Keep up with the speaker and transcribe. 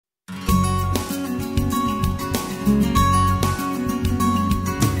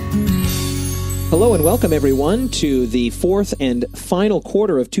Hello and welcome, everyone, to the fourth and final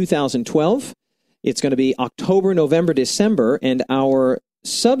quarter of 2012. It's going to be October, November, December, and our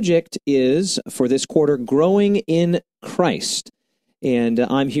subject is, for this quarter, Growing in Christ. And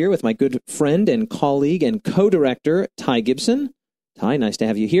I'm here with my good friend and colleague and co-director, Ty Gibson. Ty, nice to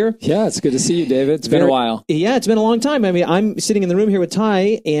have you here. Yeah, it's good to see you, David. It's been a while. Yeah, it's been a long time. I mean, I'm sitting in the room here with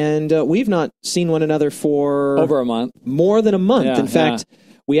Ty, and we've not seen one another for... over a month. More than a month. Yeah, in fact...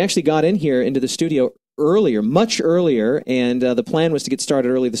 We actually got in here into the studio earlier, much earlier, and the plan was to get started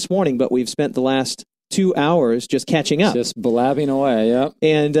early this morning, but we've spent the last 2 hours just catching up. Just blabbing away, yep.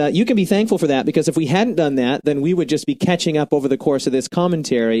 And you can be thankful for that, because if we hadn't done that, then we would just be catching up over the course of this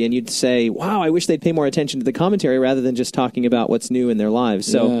commentary, and you'd say, wow, I wish they'd pay more attention to the commentary rather than just talking about what's new in their lives.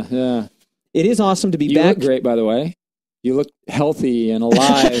 So yeah. It is awesome to be back. You look great, by the way. You look healthy and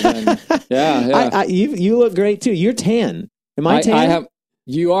alive. And yeah. You look great, too. You're tan. Am I tan?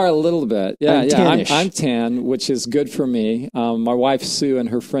 You are a little bit. Yeah, Tannish. I'm tan, which is good for me. My wife, Sue, and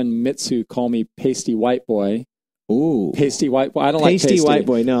her friend Mitsu call me Pasty White Boy. Ooh. Pasty White Boy. I don't like pasty. White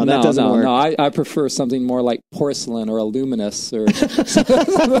Boy. No, that doesn't work. No, I prefer something more like porcelain or aluminous. Or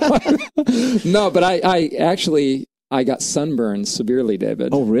No, but I got sunburned severely, David.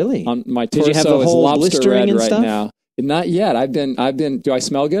 Oh, really? My Did you have the torso is whole lobster blistering red and right stuff? now. Not yet. I've been. Do I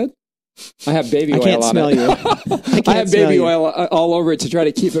smell good? I have baby oil I can't on smell it. you. I have baby oil all over it to try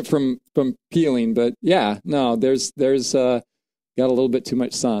to keep it from peeling. But yeah, no, there's got a little bit too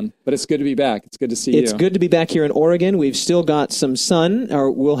much sun. But it's good to be back. It's good to see you. It's good to be back here in Oregon. We've still got some sun, or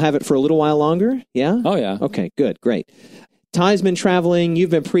we'll have it for a little while longer. Yeah? Oh, yeah. Okay, good, great. Ty's been traveling.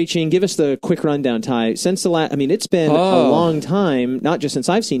 You've been preaching. Give us the quick rundown, Ty. Since the last, it's been a long time, not just since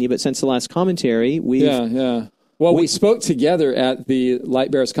I've seen you, but since the last commentary. Yeah. Well, we spoke together at the Light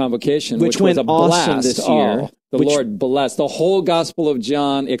Bearers Convocation, which went was a awesome blast this year. Lord blessed. The whole Gospel of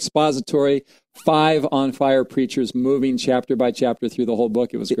John, expository, 5 on-fire preachers moving chapter by chapter through the whole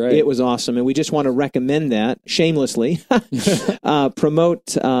book. It was great. It was awesome, and we just want to recommend that, shamelessly, promote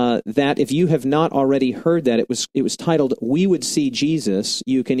that. If you have not already heard that, it was titled, We Would See Jesus.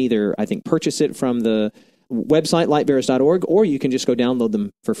 You can either, I think, purchase it from the website, lightbearers.org, or you can just go download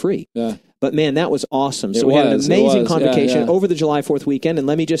them for free. Yeah. But man, that was awesome. So we had an amazing convocation over the July 4th weekend. And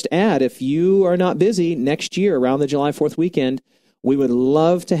let me just add, if you are not busy next year around the July 4th weekend, we would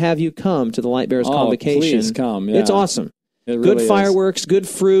love to have you come to the Light Bearers Convocation. Please come. Yeah. It's awesome. It really good fireworks, good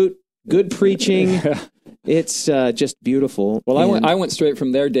fruit, good preaching. It's just beautiful. Well, I went straight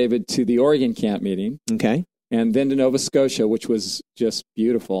from there, David, to the Oregon camp meeting. Okay. And then to Nova Scotia, which was just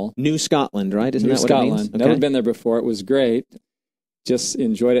beautiful. New Scotland, right? Isn't New that what Scotland. it means? Okay. Never been there before. It was great. Just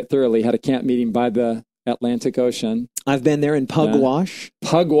enjoyed it thoroughly. Had a camp meeting by the Atlantic Ocean. I've been there in Pugwash.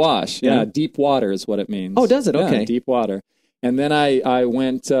 Pugwash, yeah. Deep water is what it means. Oh, does it? Yeah, okay. Deep water. And then I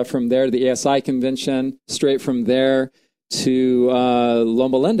went from there to the ASI convention, straight from there to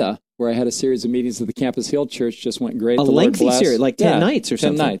Loma Linda, where I had a series of meetings at the Campus Hill Church. Just went great. A lengthy series, like 10 nights or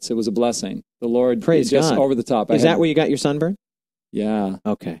something. 10 nights. It was a blessing. The Lord, praise just God. Over the top. Is that where you got your sunburn? Yeah.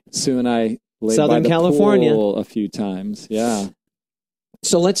 Okay. Sue and I laid Southern by the California pool a few times. Yeah.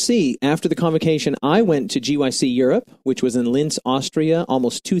 So let's see. After the convocation, I went to GYC Europe, which was in Linz, Austria.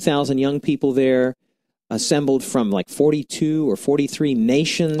 Almost 2,000 young people there, assembled from like 42 or 43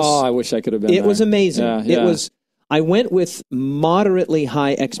 nations. Oh, I wish I could have been there. It was amazing. Yeah. I went with moderately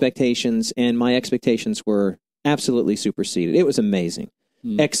high expectations, and my expectations were absolutely superseded. It was amazing.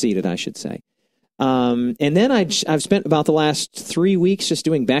 Exceeded, I should say. And then I've spent about the last 3 weeks just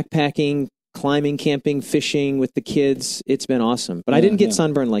doing backpacking, climbing, camping, fishing with the kids. It's been awesome. But I didn't get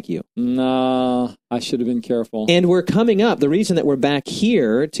sunburned like you. No, I should have been careful. And we're coming up. The reason that we're back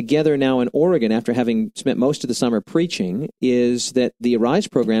here together now in Oregon after having spent most of the summer preaching is that the Arise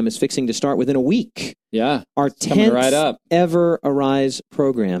program is fixing to start within a week. Yeah. Our 10th ever Arise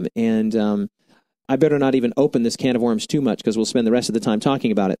program. And I better not even open this can of worms too much because we'll spend the rest of the time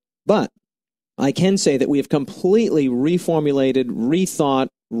talking about it. But I can say that we have completely reformulated, rethought,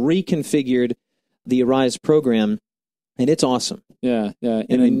 reconfigured the Arise program, and it's awesome. Yeah.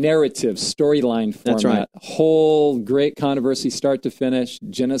 In a narrative, storyline format. That's right. Whole great controversy, start to finish,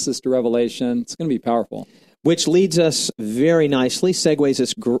 Genesis to Revelation. It's going to be powerful. Which leads us very nicely, segues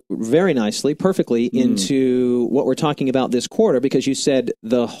us very nicely, perfectly into what we're talking about this quarter, because you said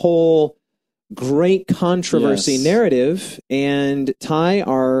the whole great controversy narrative, and Ty,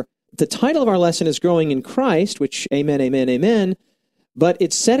 the title of our lesson is Growing in Christ, which, amen, amen, amen, but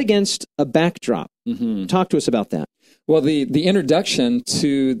it's set against a backdrop. Talk to us about that. Well, the introduction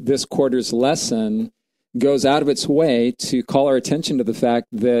to this quarter's lesson goes out of its way to call our attention to the fact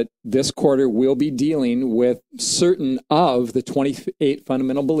that this quarter will be dealing with certain of the 28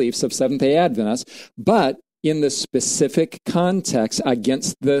 fundamental beliefs of Seventh-day Adventists, but in the specific context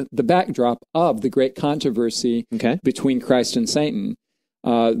against the backdrop of the great controversy between Christ and Satan.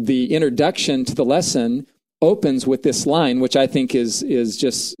 The introduction to the lesson opens with this line, which I think is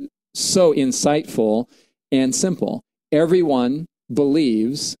just so insightful and simple. Everyone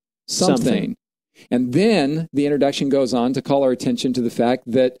believes something. And then the introduction goes on to call our attention to the fact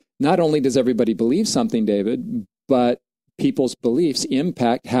that not only does everybody believe something, David, but people's beliefs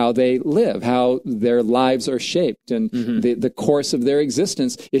impact how they live, how their lives are shaped, and the course of their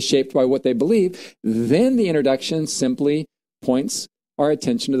existence is shaped by what they believe. Then the introduction simply points our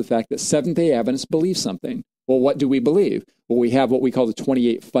attention to the fact that Seventh-day Adventists believe something. Well, what do we believe? Well, we have what we call the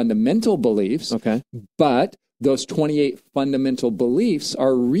 28 fundamental beliefs, but those 28 fundamental beliefs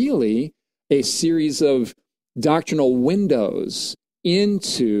are really a series of doctrinal windows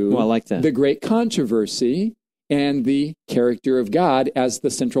into the great controversy and the character of God as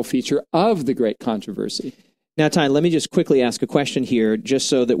the central feature of the great controversy. Now, Ty, let me just quickly ask a question here, just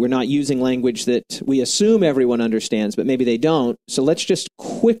so that we're not using language that we assume everyone understands, but maybe they don't. So let's just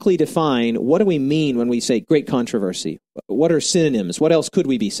quickly define, what do we mean when we say great controversy? What are synonyms? What else could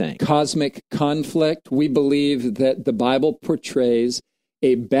we be saying? Cosmic conflict. We believe that the Bible portrays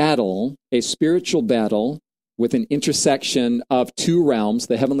a battle, a spiritual battle, with an intersection of two realms,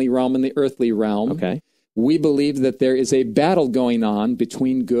 the heavenly realm and the earthly realm. We believe that there is a battle going on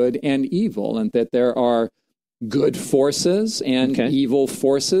between good and evil, and that there are good forces and evil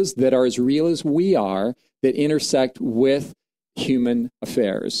forces that are as real as we are, that intersect with human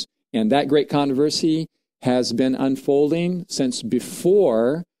affairs. And that great controversy has been unfolding since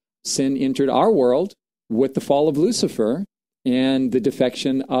before sin entered our world with the fall of Lucifer and the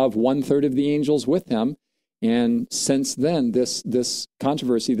defection of 1/3 of the angels with him. And since then, this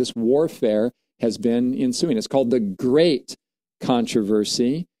controversy, this warfare has been ensuing. It's called the Great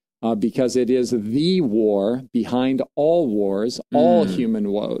Controversy because it is the war behind all wars, all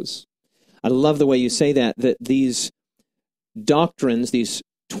human woes. I love the way you say that these doctrines, these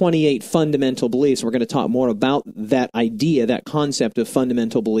 28 fundamental beliefs, we're going to talk more about that idea, that concept of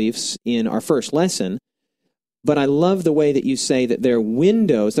fundamental beliefs in our first lesson. But I love the way that you say that they're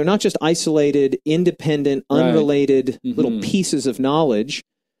windows. They're not just isolated, independent, unrelated little pieces of knowledge.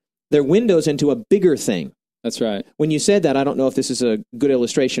 They're windows into a bigger thing. That's right. When you said that, I don't know if this is a good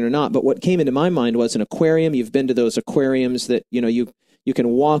illustration or not, but what came into my mind was an aquarium. You've been to those aquariums that, you can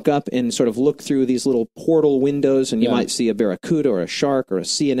walk up and sort of look through these little portal windows, and you might see a barracuda or a shark or a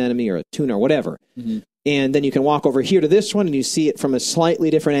sea anemone or a tuna or whatever. And then you can walk over here to this one, and you see it from a slightly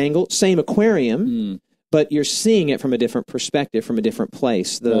different angle. Same aquarium, but you're seeing it from a different perspective, from a different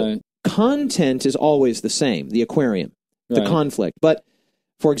place. The content is always the same, the aquarium, the conflict. But,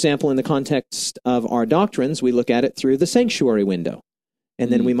 for example, in the context of our doctrines, we look at it through the sanctuary window.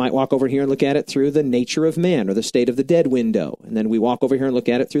 And then we might walk over here and look at it through the nature of man or the state of the dead window. And then we walk over here and look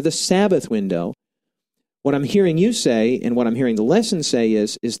at it through the Sabbath window. What I'm hearing you say, and what I'm hearing the lesson say,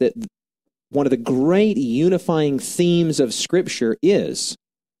 is that one of the great unifying themes of Scripture is,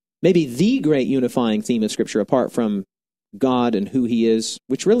 maybe the great unifying theme of Scripture, apart from God and who He is,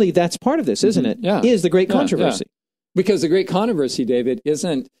 which really that's part of this, isn't it? Is the great controversy. Because the great controversy, David,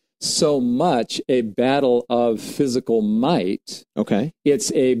 isn't so much a battle of physical might.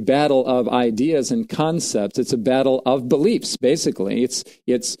 It's a battle of ideas and concepts. It's a battle of beliefs, basically.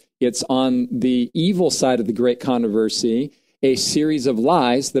 It's on the evil side of the great controversy, a series of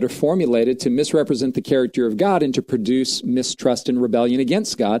lies that are formulated to misrepresent the character of God and to produce mistrust and rebellion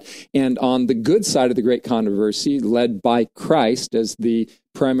against God. And on the good side of the great controversy, led by Christ as the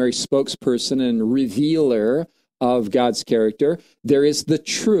primary spokesperson and revealer of God's character, there is the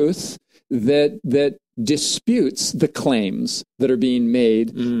truth that disputes the claims that are being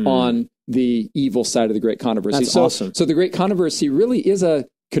made on the evil side of the great controversy. That's awesome. So the great controversy really is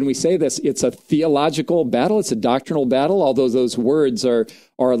can we say this? It's a theological battle. It's a doctrinal battle, although those words are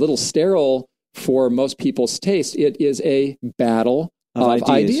a little sterile for most people's taste. It is a battle of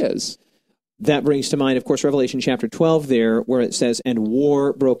ideas. That brings to mind, of course, Revelation chapter 12 there, where it says, and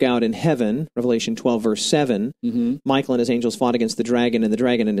war broke out in heaven, Revelation 12, verse 7. Michael and his angels fought against the dragon, and the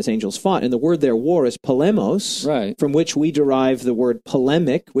dragon and his angels fought. And the word there, war, is polemos, from which we derive the word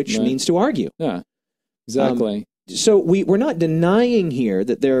polemic, which means to argue. Yeah, exactly. So we're not denying here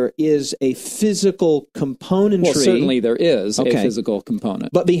that there is a physical componentry. Well, certainly there is a physical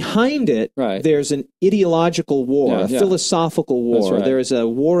component. But behind it, there's an ideological war, a philosophical war. There is a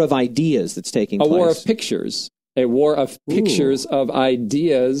war of ideas that's taking place. A war of pictures. A war of pictures of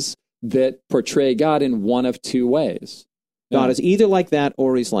ideas that portray God in one of two ways. God is either like that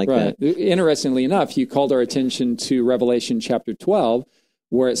or he's like right. that. Interestingly enough, you called our attention to Revelation chapter 12,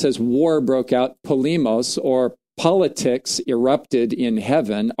 where it says war broke out, polemos, or politics erupted in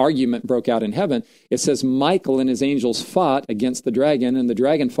heaven, argument broke out in heaven. It says Michael and his angels fought against the dragon, and the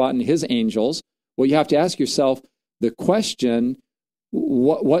dragon fought and his angels. Well, you have to ask yourself the question,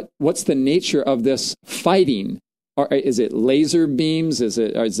 what's the nature of this fighting? Is it laser beams? Is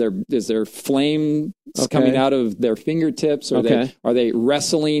there flames coming out of their fingertips? Are they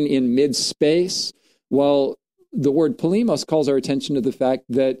wrestling in mid-space? Well, the word polemos calls our attention to the fact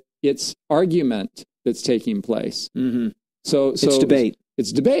that it's argument that's taking place. Mm-hmm. So it's debate.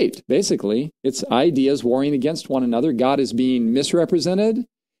 It's debate, basically. It's ideas warring against one another. God is being misrepresented,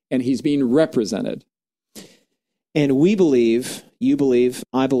 and he's being represented. And we believe, you believe,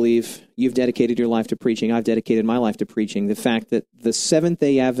 I believe, you've dedicated your life to preaching, I've dedicated my life to preaching, the fact that the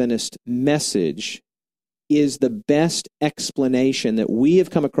Seventh-day Adventist message is the best explanation that we have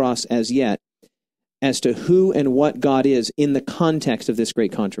come across as yet as to who and what God is in the context of this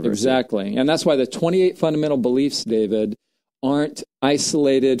great controversy. Exactly. And that's why the 28 fundamental beliefs, David, aren't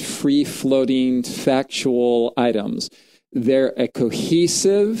isolated, free-floating, factual items. They're a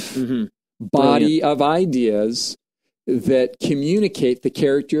cohesive body of ideas that communicate the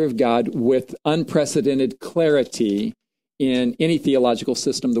character of God with unprecedented clarity in any theological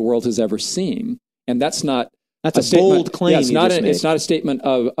system the world has ever seen. And that's a bold claim. It's not a statement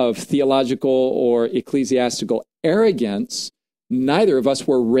of theological or ecclesiastical arrogance. Neither of us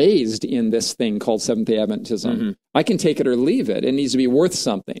were raised in this thing called Seventh-day Adventism. Mm-hmm. I can take it or leave it. It needs to be worth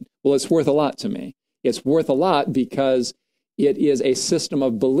something. Well, it's worth a lot to me. It's worth a lot because it is a system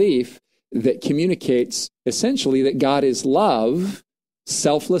of belief that communicates essentially that God is love,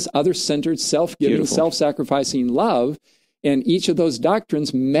 selfless, other-centered, self-giving, self-sacrificing love, and each of those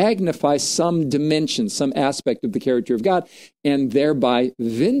doctrines magnifies some dimension, some aspect of the character of God, and thereby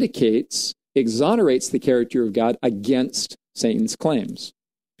vindicates, exonerates the character of God against Satan's claims.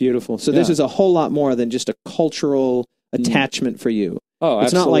 Beautiful. So this is a whole lot more than just a cultural attachment for you. Oh, it's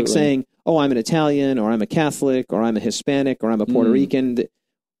absolutely. Not like saying, oh, I'm an Italian, or I'm a Catholic, or I'm a Hispanic, or I'm a Puerto Rican.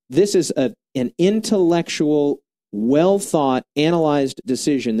 This is an intellectual, well-thought, analyzed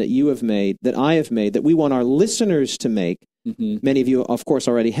decision that you have made, that I have made, that we want our listeners to make. Mm-hmm. Many of you, of course,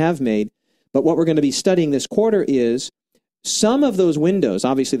 already have made. But what we're going to be studying this quarter is some of those windows.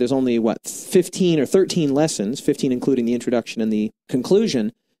 Obviously, there's only, 15 or 13 lessons, 15 including the introduction and the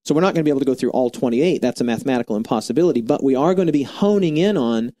conclusion. So we're not going to be able to go through all 28. That's a mathematical impossibility. But we are going to be honing in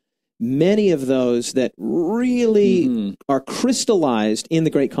on many of those that really are crystallized in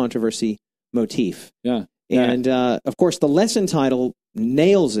the great controversy motif. Yeah. And, of course, the lesson title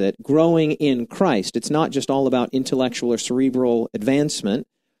nails it, Growing in Christ. It's not just all about intellectual or cerebral advancement,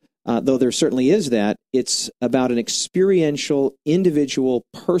 though there certainly is that. It's about an experiential, individual,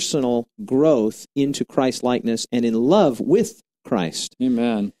 personal growth into Christ-likeness and in love with Christ.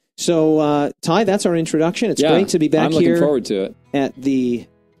 Amen. So, Ty, that's our introduction. It's great to be back I'm looking here forward to it. At the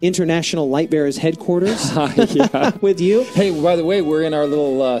International Light Bearers headquarters with you. Hey, by the way, we're in our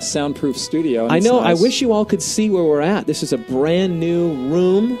little soundproof studio. I know. Nice. I wish you all could see where we're at. This is a brand new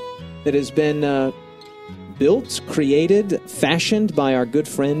room that has been built, created, fashioned by our good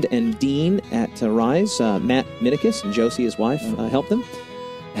friend and dean at Rise, Matt Minicus, and Josie, his wife, helped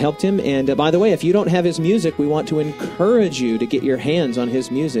him. And by the way, if you don't have his music, we want to encourage you to get your hands on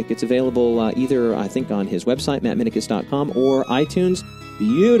his music. It's available either, I think, on his website, mattminicus.com, or iTunes.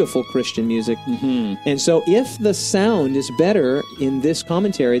 Beautiful Christian music. Mm-hmm. And so if the sound is better in this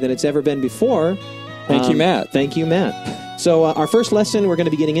commentary than it's ever been before... Thank you, Matt. Thank you, Matt. So our first lesson we're going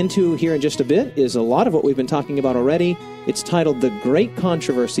to be getting into here in just a bit is a lot of what we've been talking about already. It's titled The Great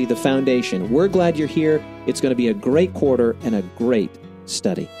Controversy, The Foundation. We're glad you're here. It's going to be a great quarter and a great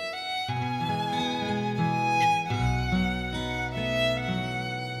study.